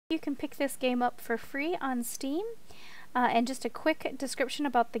You can pick this game up for free on Steam. And just a quick description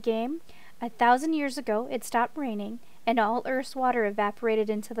about the game. 1,000 years ago, it stopped raining, and all Earth's water evaporated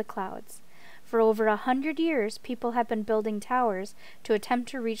into the clouds. For over 100 years, people have been building towers to attempt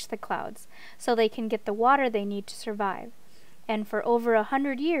to reach the clouds, so they can get the water they need to survive. And for over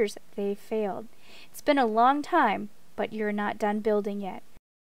 100 years, they failed. It's been a long time, but you're not done building yet.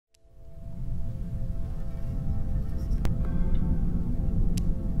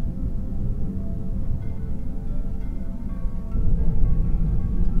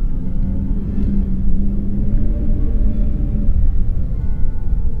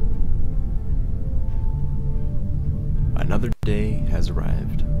 Another day has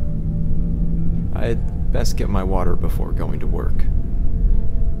arrived. I'd best get my water before going to work.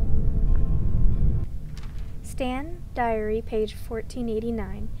 Stan, diary, page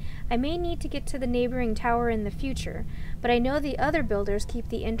 1489. I may need to get to the neighboring tower in the future, but I know the other builders keep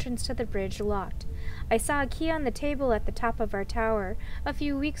the entrance to the bridge locked. I saw a key on the table at the top of our tower a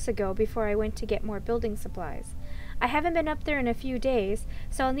few weeks ago before I went to get more building supplies. I haven't been up there in a few days,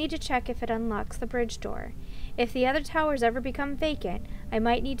 so I'll need to check if it unlocks the bridge door. If the other towers ever become vacant, I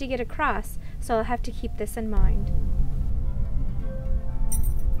might need to get across, so I'll have to keep this in mind.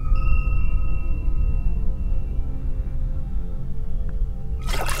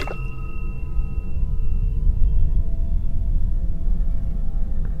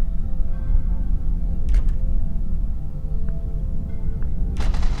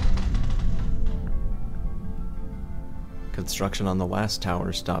 Construction on the last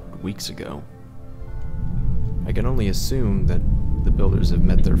tower stopped weeks ago. I can only assume that the builders have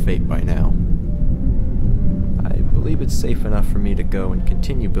met their fate by now. I believe it's safe enough for me to go and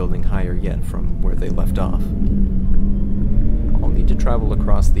continue building higher yet from where they left off. I'll need to travel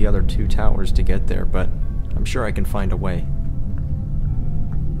across the other two towers to get there, but I'm sure I can find a way.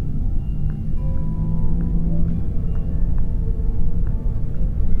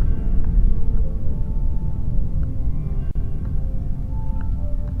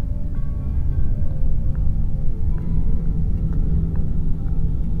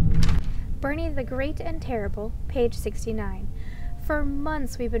 Bernie the Great and Terrible, page 69. For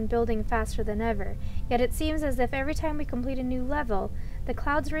months we've been building faster than ever, yet it seems as if every time we complete a new level, the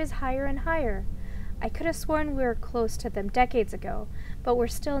clouds rise higher and higher. I could have sworn we were close to them decades ago, but we're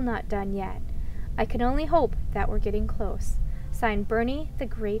still not done yet. I can only hope that we're getting close. Signed, Bernie the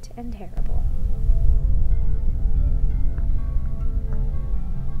Great and Terrible.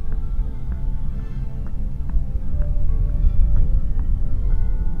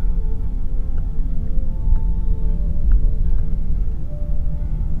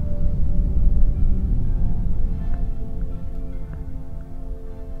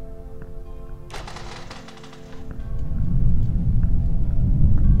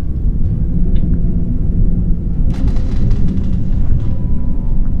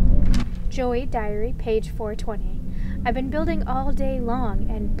 Joey, diary, page 420. I've been building all day long,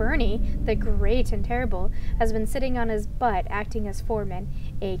 and Bernie, the Great and Terrible, has been sitting on his butt acting as foreman,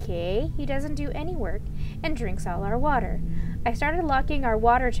 aka he doesn't do any work and drinks all our water. I started locking our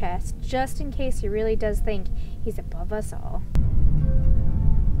water chest just in case he really does think he's above us all.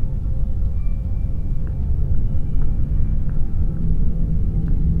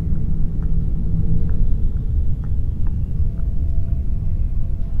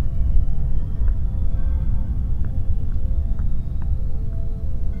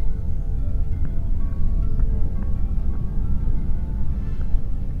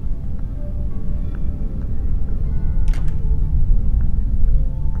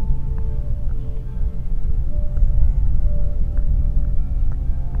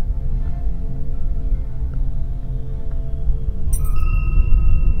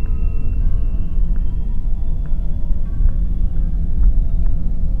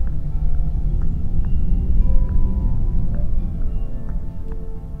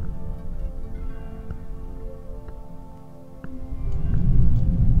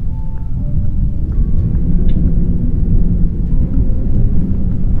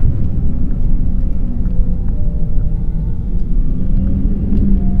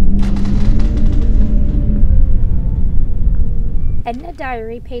 Edna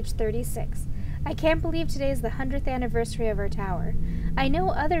Diary, page 36. I can't believe today is the 100th anniversary of our tower. I know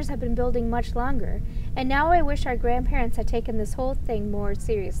others have been building much longer, and now I wish our grandparents had taken this whole thing more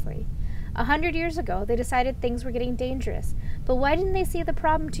seriously. 100 years ago, they decided things were getting dangerous, but why didn't they see the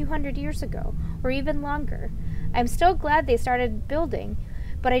problem 200 years ago, or even longer? I'm still glad they started building,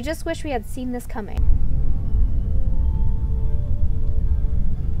 but I just wish we had seen this coming.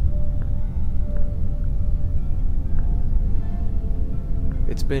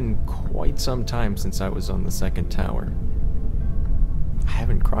 It's been quite some time since I was on the second tower. I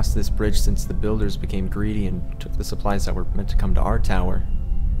haven't crossed this bridge since the builders became greedy and took the supplies that were meant to come to our tower.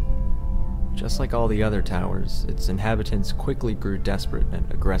 Just like all the other towers, its inhabitants quickly grew desperate and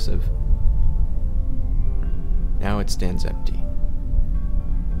aggressive. Now it stands empty.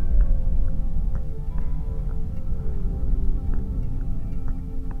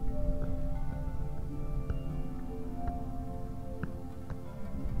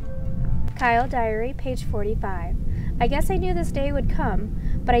 Kyle Diary, page 45. I guess I knew this day would come,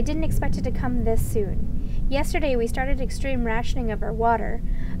 but I didn't expect it to come this soon. Yesterday we started extreme rationing of our water.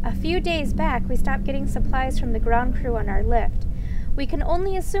 A few days back we stopped getting supplies from the ground crew on our lift. We can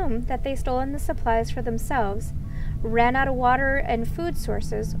only assume that they stolen the supplies for themselves, ran out of water and food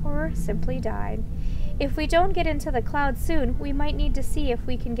sources, or simply died. If we don't get into the clouds soon, we might need to see if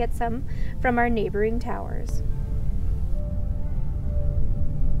we can get some from our neighboring towers.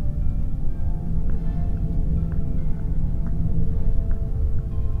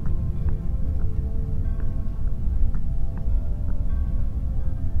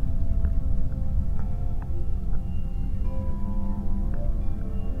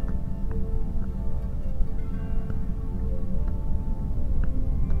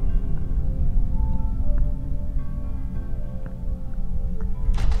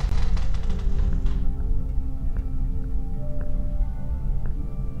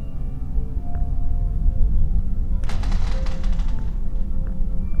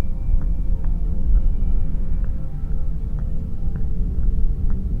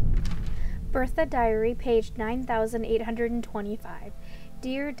 Bertha Diary, page 9825.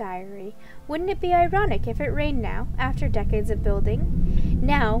 Dear Diary, wouldn't it be ironic if it rained now, after decades of building?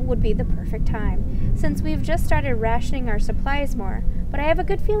 Now would be the perfect time, since we've just started rationing our supplies more, but I have a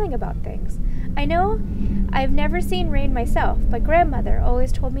good feeling about things. I know I've never seen rain myself, but Grandmother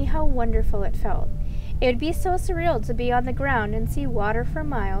always told me how wonderful it felt. It would be so surreal to be on the ground and see water for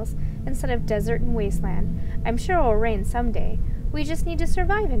miles, instead of desert and wasteland. I'm sure it will rain someday. We just need to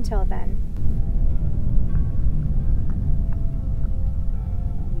survive until then.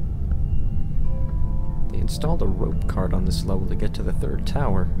 They installed a rope cart on this level to get to the third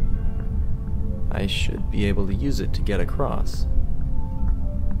tower. I should be able to use it to get across.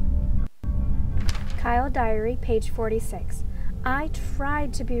 Kyle Diary, page 46. I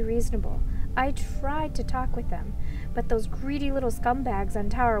tried to be reasonable. I tried to talk with them, but those greedy little scumbags on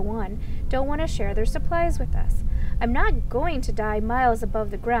Tower 1 don't want to share their supplies with us. I'm not going to die miles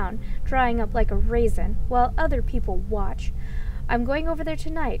above the ground, drying up like a raisin, while other people watch. I'm going over there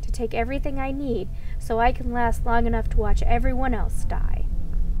tonight to take everything I need, so I can last long enough to watch everyone else die.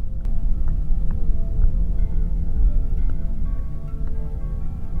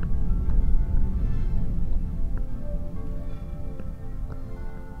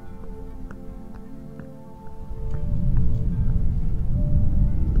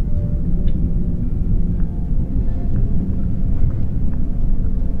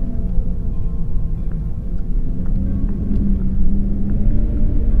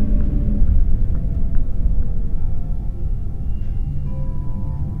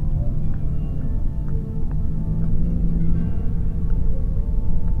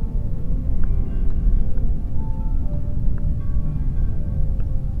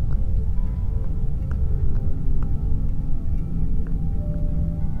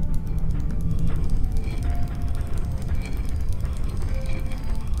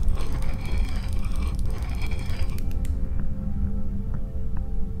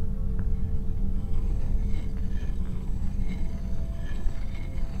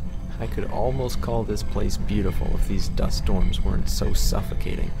 I could almost call this place beautiful if these dust storms weren't so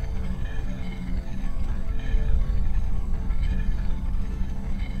suffocating.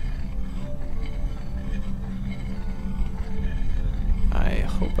 I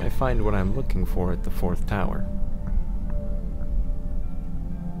hope I find what I'm looking for at the fourth tower.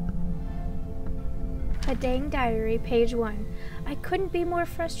 A dang diary, page 1. I couldn't be more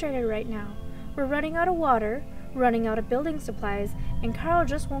frustrated right now. We're running out of water, running out of building supplies, and Carl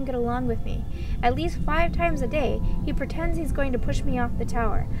just won't get along with me. At least 5 times a day, he pretends he's going to push me off the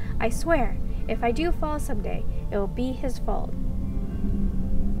tower. I swear, if I do fall someday, it will be his fault.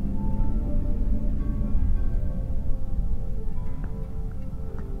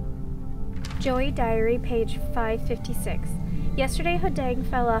 Joey Diary, page 556. Yesterday, Hodang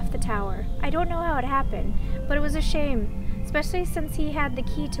fell off the tower. I don't know how it happened, but it was a shame, especially since he had the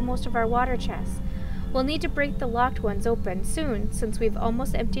key to most of our water chests. We'll need to break the locked ones open soon, since we've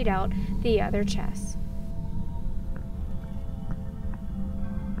almost emptied out the other chests.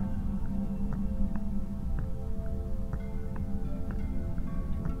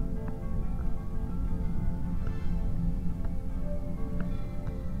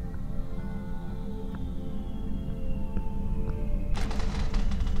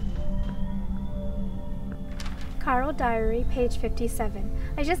 Carl Diary, page 57.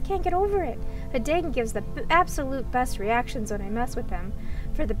 I just can't get over it. Hadang gives the absolute best reactions when I mess with him.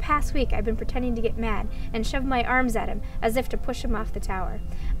 For the past week, I've been pretending to get mad and shove my arms at him as if to push him off the tower.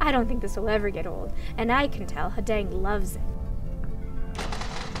 I don't think this will ever get old, and I can tell Hadang loves it.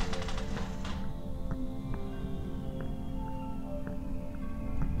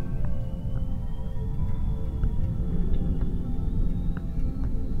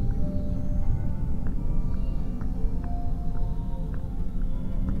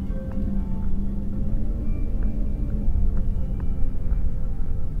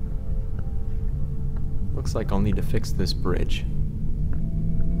 Looks like I'll need to fix this bridge.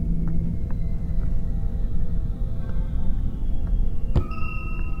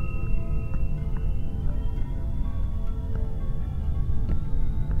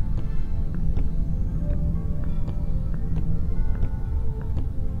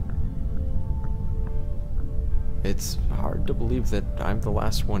 It's hard to believe that I'm the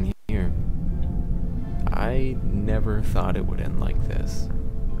last one here. I never thought it would end like this.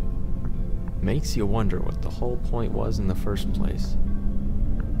 Makes you wonder what the whole point was in the first place.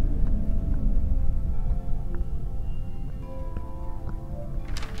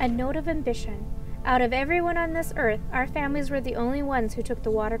 A note of ambition. Out of everyone on this earth, our families were the only ones who took the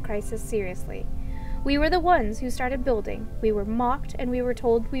water crisis seriously. We were the ones who started building. We were mocked and we were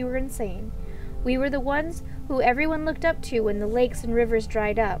told we were insane. We were the ones who everyone looked up to when the lakes and rivers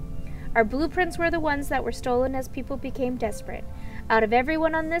dried up. Our blueprints were the ones that were stolen as people became desperate. Out of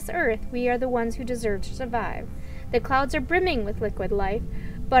everyone on this earth, we are the ones who deserve to survive. The clouds are brimming with liquid life,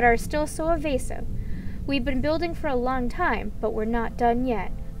 but are still so evasive. We've been building for a long time, but we're not done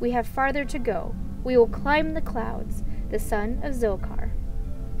yet. We have farther to go. We will climb the clouds. The son of Zilkar.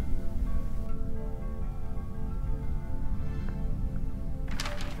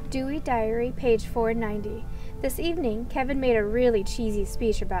 Dewey Diary, page 490. This evening, Kevin made a really cheesy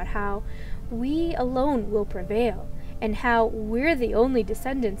speech about how we alone will prevail, and how we're the only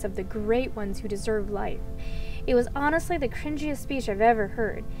descendants of the great ones who deserve life. It was honestly the cringiest speech I've ever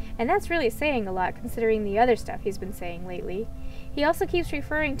heard, and that's really saying a lot considering the other stuff he's been saying lately. He also keeps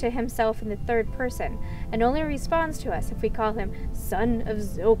referring to himself in the third person, and only responds to us if we call him Son of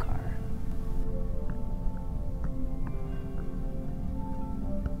Zilkar.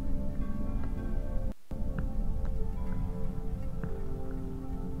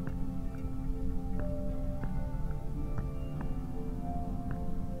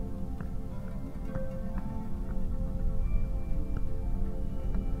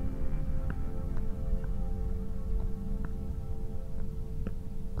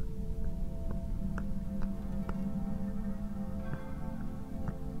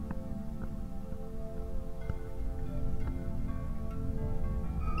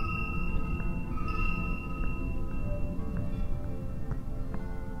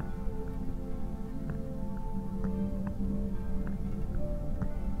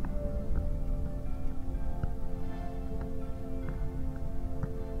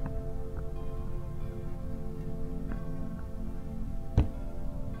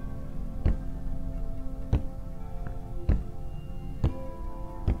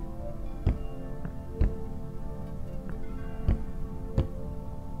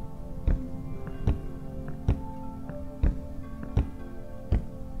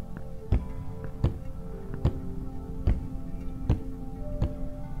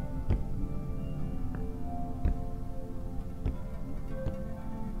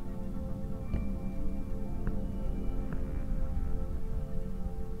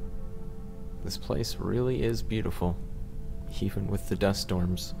 This place really is beautiful, even with the dust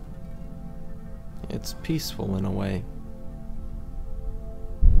storms. It's peaceful in a way.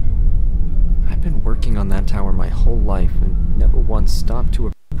 I've been working on that tower my whole life and never once stopped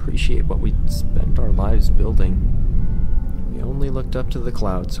to appreciate what we'd spent our lives building. We only looked up to the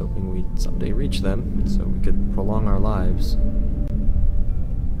clouds, hoping we'd someday reach them so we could prolong our lives.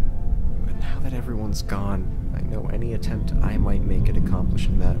 But now that everyone's gone, I know any attempt I might make at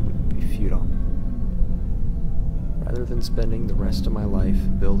accomplishing that would be futile. Rather than spending the rest of my life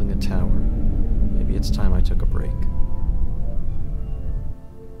building a tower, maybe it's time I took a break.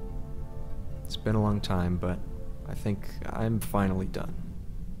 It's been a long time, but I think I'm finally done.